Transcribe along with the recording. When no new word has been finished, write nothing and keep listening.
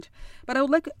But I would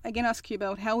like again ask you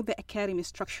about how the academy is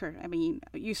structured. I mean,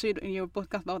 you said in your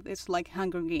podcast about it's like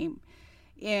Hunger Game,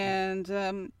 and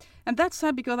that's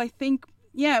sad because I think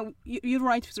you're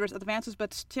right. There's advances,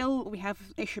 but still we have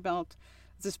an issue about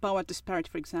this power disparity,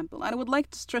 for example. And I would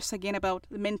like to stress again about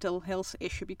the mental health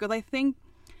issue because I think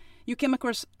you came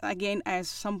across again as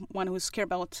someone who's care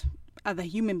about other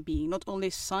human being, not only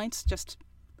science, just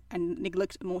and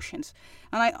neglect emotions.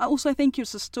 And I also think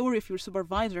it's a story of your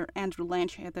supervisor, Andrew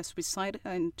Lange, had a suicide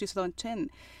in 2010.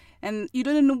 And you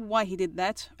don't know why he did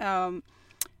that.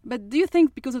 But do you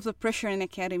think because of the pressure in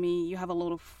academy, you have a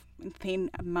lot of insane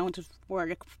amount of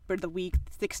work per the week,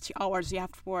 60 hours you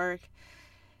have to work?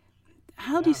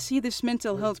 How do you see this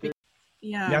mental health?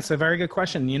 Yeah, that's a very good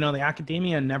question. You know, the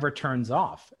academia never turns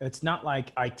off. It's not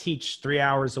like I teach 3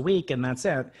 hours a week and that's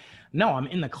it. No, I'm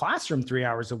in the classroom 3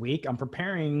 hours a week. I'm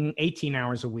preparing 18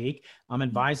 hours a week. I'm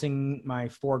advising my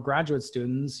 4 graduate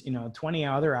students, 20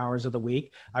 other hours of the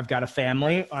week. I've got a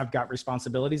family. I've got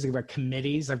responsibilities. I've got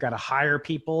committees. I've got to hire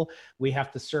people. We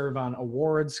have to serve on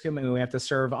awards committee. We have to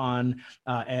serve on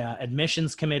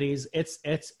admissions committees. It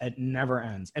never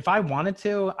ends. If I wanted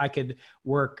to, I could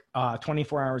work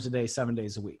 24 hours a day, 7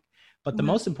 days a week. But the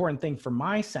most important thing for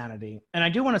my sanity, and I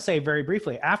do want to say very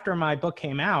briefly, after my book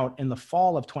came out in the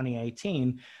fall of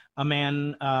 2018, a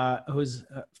man who's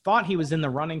thought he was in the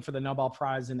running for the Nobel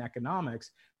Prize in economics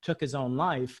took his own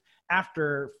life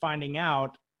after finding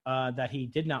out that he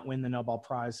did not win the Nobel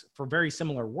Prize for very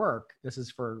similar work. This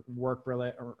is for work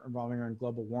revolving around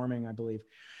global warming, I believe,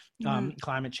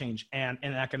 climate change and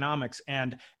economics.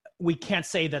 And we can't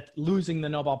say that losing the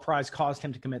Nobel Prize caused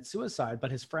him to commit suicide,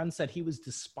 but his friend said he was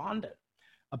despondent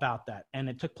about that. And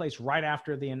it took place right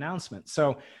after the announcement.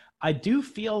 So I do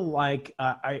feel like,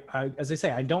 as I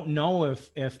say, I don't know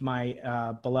if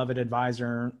my beloved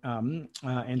advisor,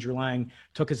 Andrew Lang,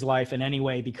 took his life in any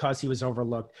way because he was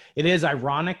overlooked. It is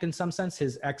ironic in some sense.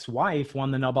 His ex-wife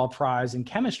won the Nobel Prize in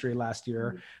chemistry last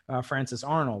year, Frances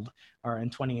Arnold,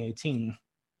 in 2018.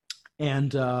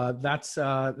 And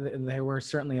they were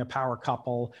certainly a power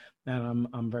couple, and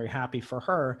I'm very happy for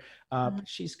her. But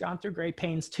she's gone through great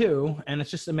pains too, and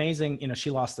it's just amazing. She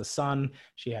lost a son,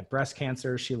 she had breast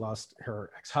cancer, she lost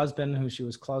her ex-husband, who she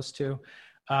was close to,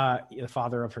 the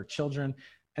father of her children,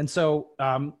 and so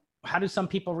how do some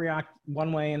people react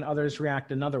one way and others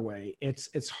react another way?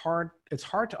 It's hard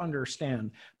to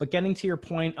understand. But getting to your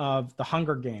point of the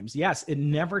Hunger Games, yes, it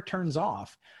never turns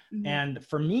off. And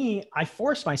for me, I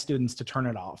force my students to turn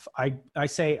it off. I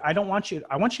say, I want you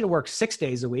to work 6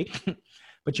 days a week,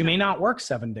 but you may not work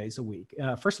 7 days a week.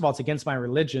 First of all, it's against my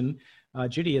religion,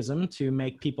 Judaism, to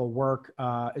make people work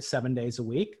 7 days a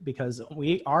week, because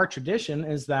our tradition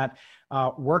is that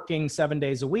working 7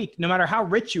 days a week, no matter how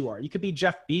rich you are, you could be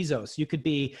Jeff Bezos, you could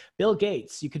be Bill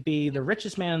Gates, you could be the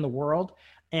richest man in the world.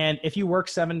 And if you work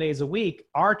 7 days a week,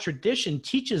 our tradition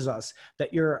teaches us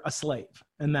that you're a slave,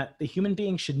 and that the human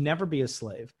being should never be a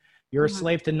slave. You're a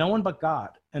slave to no one but God,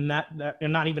 and that you're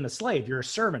not even a slave. You're a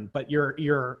servant, but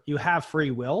you have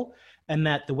free will, and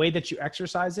that the way that you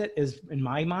exercise it is, in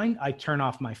my mind, I turn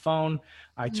off my phone,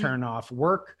 I turn off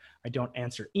work, I don't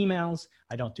answer emails,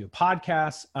 I don't do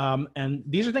podcasts, and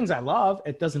these are things I love.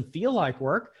 It doesn't feel like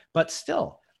work, but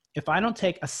still, if I don't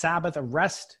take a Sabbath, a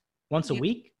rest once a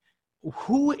week,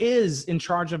 who is in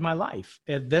charge of my life?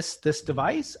 This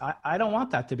device? I don't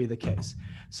want that to be the case.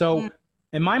 So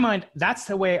in my mind, that's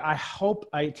the way I hope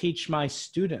I teach my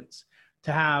students,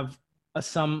 to have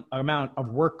some amount of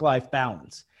work-life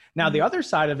balance. Now, the other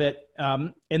side of it,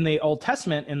 in the Old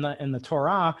Testament, in the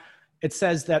Torah, it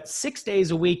says that 6 days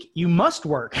a week you must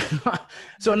work.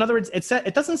 So in other words,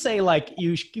 it doesn't say like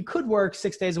you could work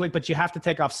 6 days a week, but you have to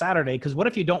take off Saturday, because what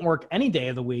if you don't work any day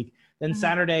of the week? Then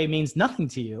Saturday means nothing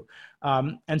to you.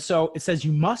 And so it says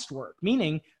you must work,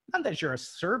 meaning not that you're a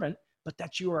servant, but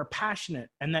that you are passionate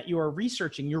and that you are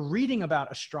researching. You're reading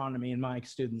about astronomy, in my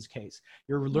students' case.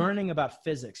 You're learning about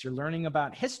physics. You're learning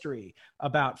about history,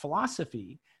 about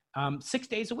philosophy, 6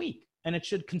 days a week. And it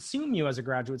should consume you as a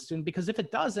graduate student, because if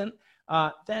it doesn't,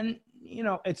 then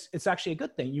it's actually a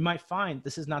good thing. You might find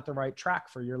this is not the right track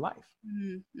for your life.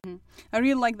 Mm-hmm. I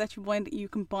really like that you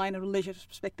combine a religious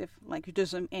perspective like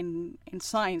Judaism and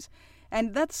science,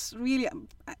 and that's really,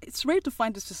 it's rare to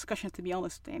find this discussion, to be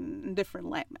honest, in different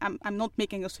light. I'm not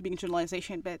making us to be in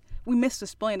generalization, but we missed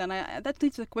this point, and that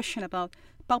leads to a question about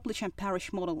publish and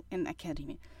perish model in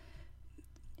academia.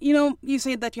 You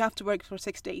said that you have to work for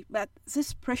 6 days, but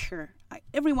this pressure,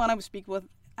 everyone I speak with,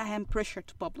 I am pressured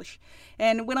to publish.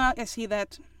 And when I see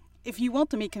that, if you want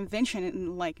to make convention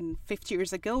in 50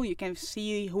 years ago, you can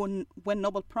see who won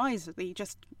Nobel Prize. They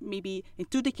just, maybe in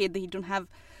 2 decades, they don't have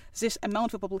this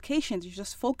amount of publications, you're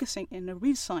just focusing in the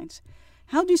real science.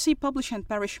 How do you see publish and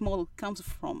perish model comes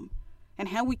from, and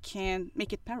how we can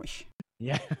make it perish?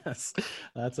 Yes,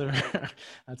 that's a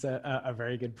that's a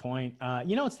very good point.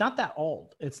 It's not that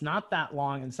old. It's not that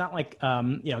long. It's not like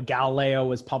Galileo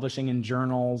was publishing in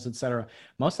journals, etc.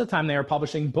 Most of the time, they were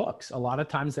publishing books. A lot of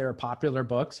times, they were popular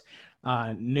books.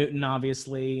 Newton,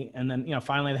 obviously, and then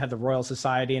finally they had the Royal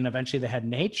Society, and eventually they had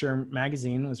Nature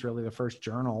magazine was really the first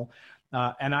journal.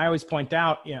 And I always point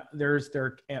out, there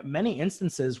are many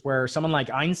instances where someone like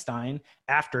Einstein,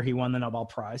 after he won the Nobel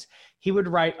Prize, he would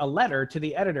write a letter to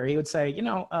the editor. He would say,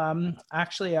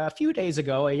 actually, a few days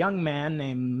ago, a young man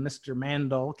named Mr.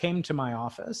 Mandel came to my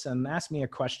office and asked me a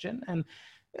question, and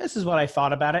this is what I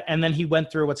thought about it. And then he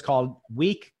went through what's called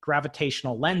weak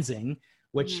gravitational lensing,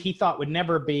 which he thought would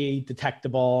never be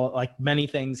detectable. Like many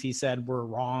things he said were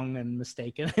wrong and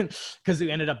mistaken because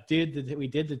we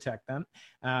did detect them.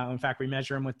 In fact, we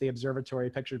measure them with the observatory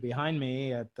pictured behind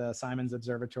me at the Simons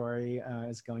Observatory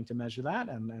is going to measure that.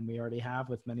 And we already have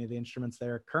with many of the instruments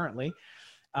there currently.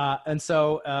 And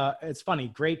so it's funny,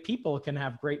 great people can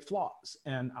have great flaws.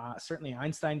 And certainly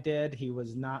Einstein did. He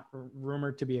was not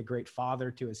rumored to be a great father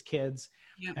to his kids.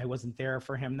 Yep. I wasn't there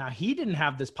for him. Now, he didn't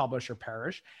have this publish or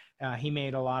perish. He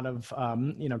made a lot of,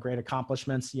 great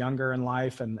accomplishments younger in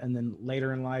life. And then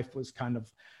later in life was kind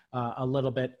of a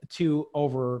little bit too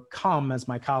overcome, as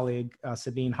my colleague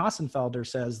Sabine Hassenfelder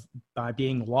says, by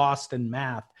being lost in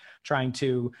math, trying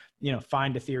to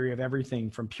find a theory of everything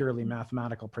from purely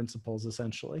mathematical principles,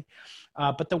 essentially.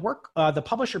 But the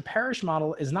publisher perish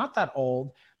model is not that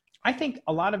old. I think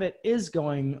a lot of it is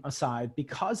going aside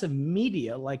because of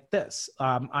media like this.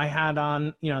 I had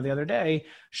on, the other day,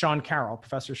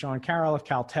 Professor Sean Carroll of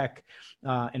Caltech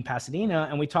in Pasadena,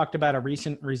 and we talked about a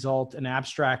recent result, an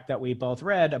abstract that we both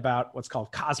read about what's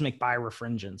called cosmic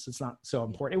birefringence. It's not so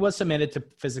important. It was submitted to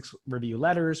Physics Review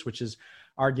Letters, which is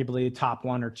arguably top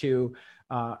 1 or 2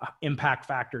 impact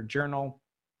factor journal,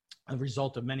 a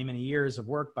result of many, many years of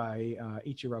work by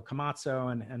Ichiro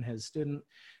Komatsu and his student,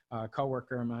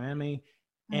 co-worker in Miami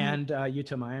and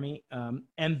UT Miami.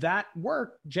 And that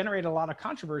work generated a lot of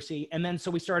controversy. And then so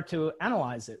we started to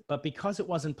analyze it. But because it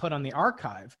wasn't put on the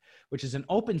archive, which is an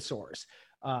open source,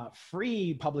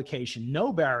 free publication,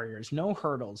 no barriers, no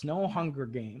hurdles, no Hunger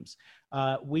Games,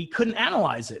 we couldn't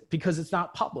analyze it because it's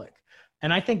not public.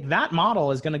 And I think that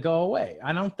model is going to go away.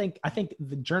 I think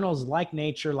the journals like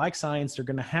Nature, like Science, are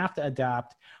going to have to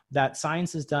adapt. That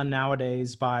science is done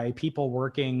nowadays by people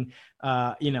working,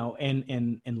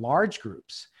 in large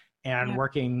groups and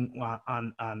working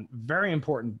on very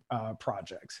important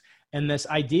projects. And this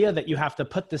idea that you have to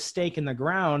put the stake in the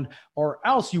ground or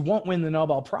else you won't win the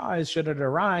Nobel Prize should it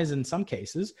arise in some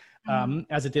cases,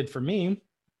 as it did for me.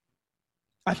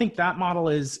 I think that model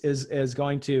is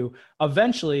going to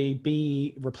eventually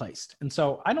be replaced. And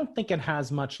so I don't think it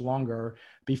has much longer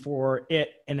before it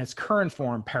in its current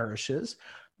form perishes.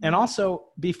 And also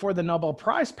before the Nobel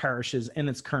Prize perishes in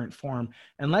its current form,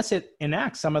 unless it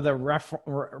enacts some of the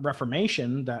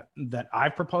reformation that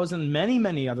I've proposed and many,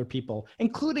 many other people,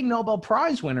 including Nobel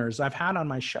Prize winners I've had on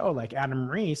my show, like Adam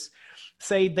Rees,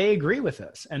 say they agree with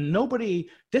this. And nobody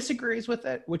disagrees with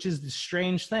it, which is the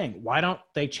strange thing. Why don't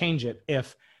they change it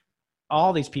if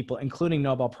all these people, including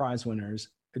Nobel Prize winners,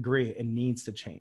 agree it needs to change?